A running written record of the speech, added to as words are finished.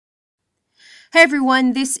Hey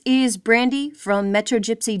everyone, this is Brandy from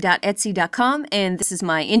MetroGypsy.etsy.com, and this is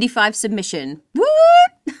my Indy 5 submission. What?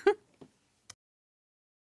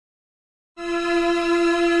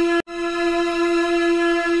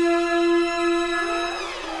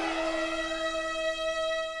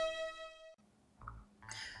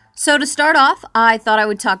 So to start off, I thought I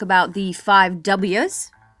would talk about the 5 W's,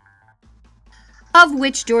 of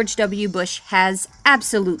which George W. Bush has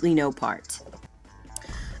absolutely no part.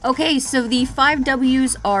 Okay, so the 5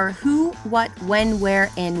 W's are who, what, when, where,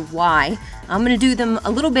 and why. I'm going to do them a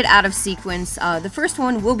little bit out of sequence. The first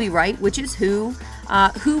one will be right, which is who.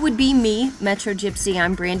 Who would be me, MetroGypsy.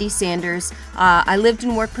 I'm Brandy Sanders. I lived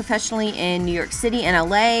and worked professionally in New York City and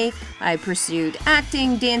LA. I pursued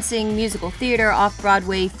acting, dancing, musical theater,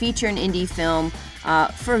 off-Broadway, feature and indie film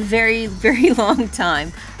for a very, very long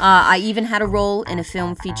time. I even had a role in a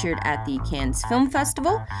film featured at the Cannes Film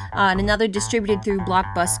Festival, and another distributed through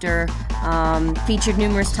Blockbuster, featured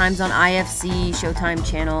numerous times on IFC, Showtime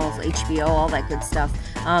channels, HBO, all that good stuff.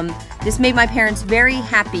 This made my parents very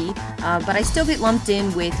happy, but I still get lumped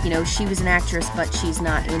in with, you know, she was an actress, but she's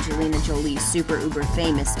not Angelina Jolie, super uber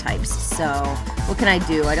famous types. So what can I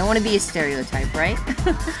do? I don't want to be a stereotype, right?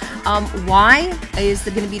 Why is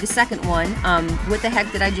going to be the second one. What the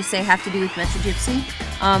heck did I just say have to do with MetroGypsy?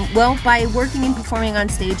 Well, by working and performing on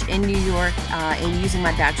stage in New York and using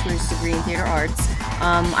my bachelor's degree in theater arts,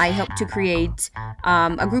 I helped to create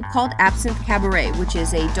a group called Absinthe Cabaret, which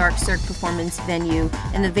is a dark cirque performance venue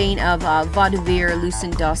in the vein of vaudeville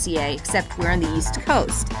Lucent Dossier, except we're on the East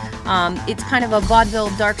Coast. It's kind of a vaudeville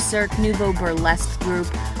dark cirque nouveau burlesque group.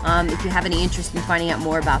 If you have any interest in finding out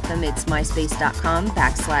more about them, it's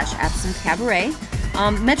myspace.com/Absinthe Cabaret.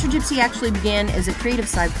 MetroGypsy actually began as a creative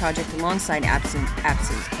side project alongside Absinthe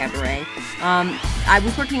Cabaret. I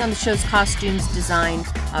was working on the show's costumes design,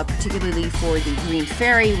 particularly for the Green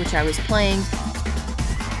Fairy, which I was playing.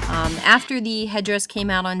 After the headdress came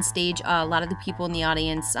out on stage, a lot of the people in the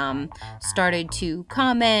audience started to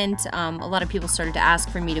comment. A lot of people started to ask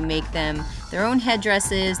for me to make them their own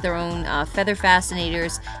headdresses, their own feather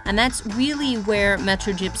fascinators, and that's really where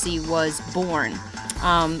MetroGypsy was born.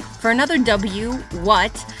 For another W,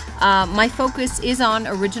 what? My focus is on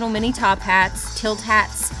original mini top hats, tilt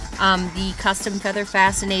hats, the custom feather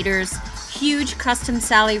fascinators, huge custom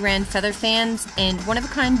Sally Rand feather fans, and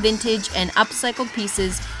one-of-a-kind vintage and upcycled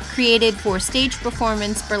pieces created for stage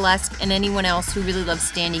performance, burlesque, and anyone else who really loves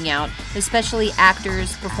standing out, especially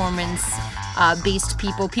actors, performance-based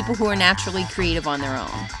people who are naturally creative on their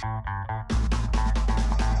own.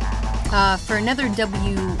 For another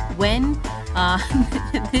W, when?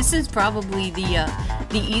 This is probably the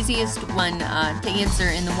easiest one to answer,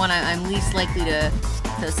 and the one I'm least likely to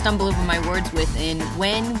stumble over my words with. And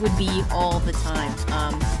when would be all the time.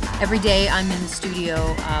 Every day I'm in the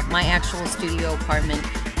studio, my actual studio apartment,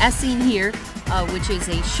 as seen here, which is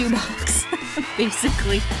a shoebox.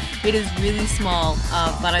 Basically, it is really small,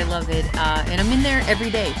 but I love it, and I'm in there every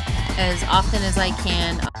day, as often as I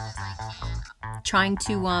can, trying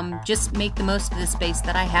to just make the most of the space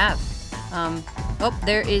that I have. Oh,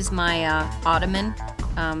 there is my ottoman.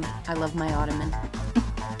 I love my ottoman.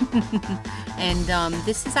 And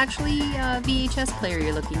this is actually a VHS player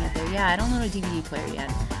you're looking at there. Yeah, I don't own a DVD player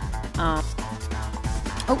yet.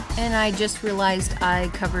 Oh, and I just realized I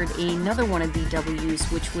covered another one of the W's,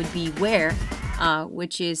 which would be where,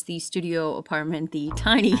 which is the studio apartment, the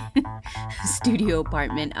tiny studio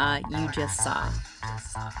apartment you just saw.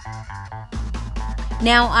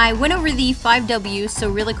 Now, I went over the 5 W's, so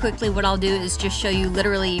really quickly what I'll do is just show you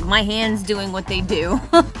literally my hands doing what they do.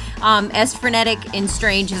 As frenetic and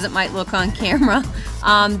strange as it might look on camera.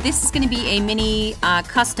 This is going to be a mini,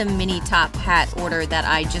 custom mini top hat order that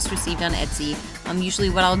I just received on Etsy. Usually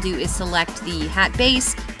what I'll do is select the hat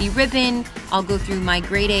base, the ribbon, I'll go through my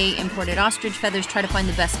grade A imported ostrich feathers, try to find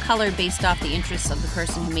the best color based off the interests of the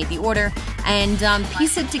person who made the order, and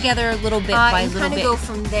piece it together little bit by little bit. And kind of go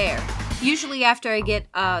from there. Usually after I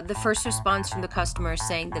get the first response from the customer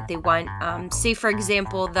saying that they want, say for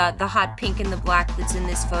example, the hot pink and the black that's in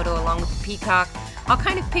this photo along with the peacock, I'll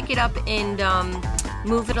kind of pick it up and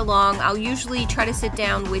move it along. I'll usually try to sit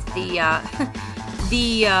down with the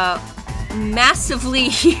massively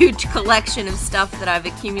huge collection of stuff that I've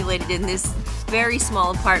accumulated in this very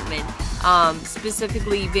small apartment,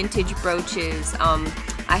 specifically vintage brooches.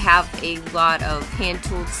 I have a lot of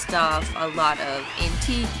hand-tooled stuff, a lot of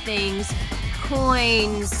antique things,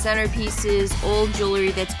 coins, centerpieces, old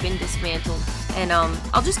jewelry that's been dismantled, and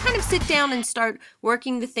I'll just kind of sit down and start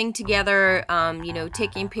working the thing together, you know,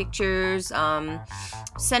 taking pictures,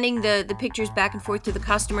 sending the pictures back and forth to the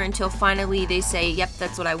customer until finally they say, yep,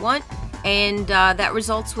 that's what I want. and that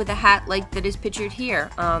results with a hat like that is pictured here.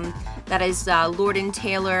 That is Lord &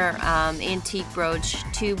 Taylor antique brooch,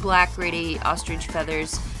 2 black grade 8 ostrich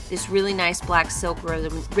feathers, this really nice black silk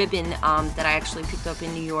ribbon that I actually picked up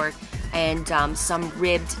in New York, and some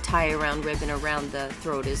ribbed tie-around ribbon around the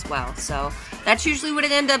throat as well. So that's usually what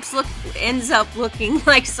it ends up looking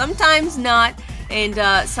like. Sometimes not, and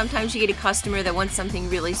sometimes you get a customer that wants something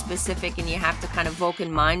really specific and you have to kind of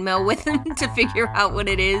Vulcan mind meld with them to figure out what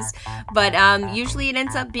it is. But usually it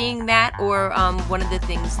ends up being that, or one of the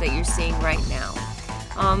things that you're seeing right now.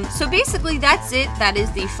 So basically that's it. That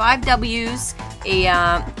is the 5 W's,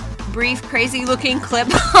 a brief crazy looking clip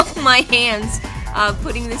of my hands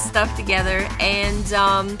putting this stuff together, and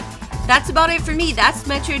that's about it for me. That's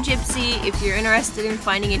MetroGypsy. If you're interested in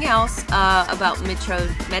finding anything else about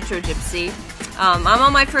MetroGypsy, I'm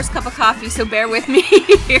on my first cup of coffee, so bear with me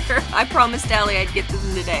here. I promised Allie I'd get to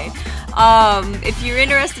them today. If you're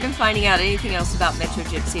interested in finding out anything else about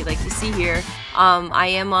MetroGypsy, like you see here, I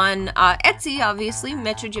am on Etsy, obviously,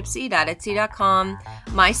 MetroGypsy.etsy.com,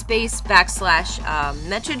 MySpace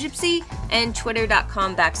 /MetroGypsy, and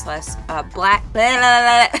Twitter.com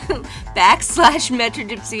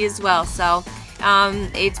 /MetroGypsy as well. So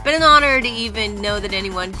it's been an honor to even know that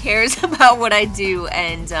anyone cares about what I do,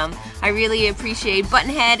 and I really appreciate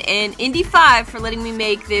Buttonhead and Indy5 for letting me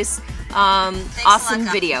make this awesome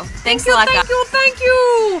video. Thanks a lot, guys. Thank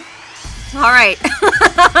you. All right,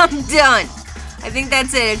 I'm done. I think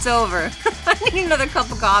that's it. It's over. I need another cup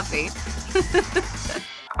of coffee.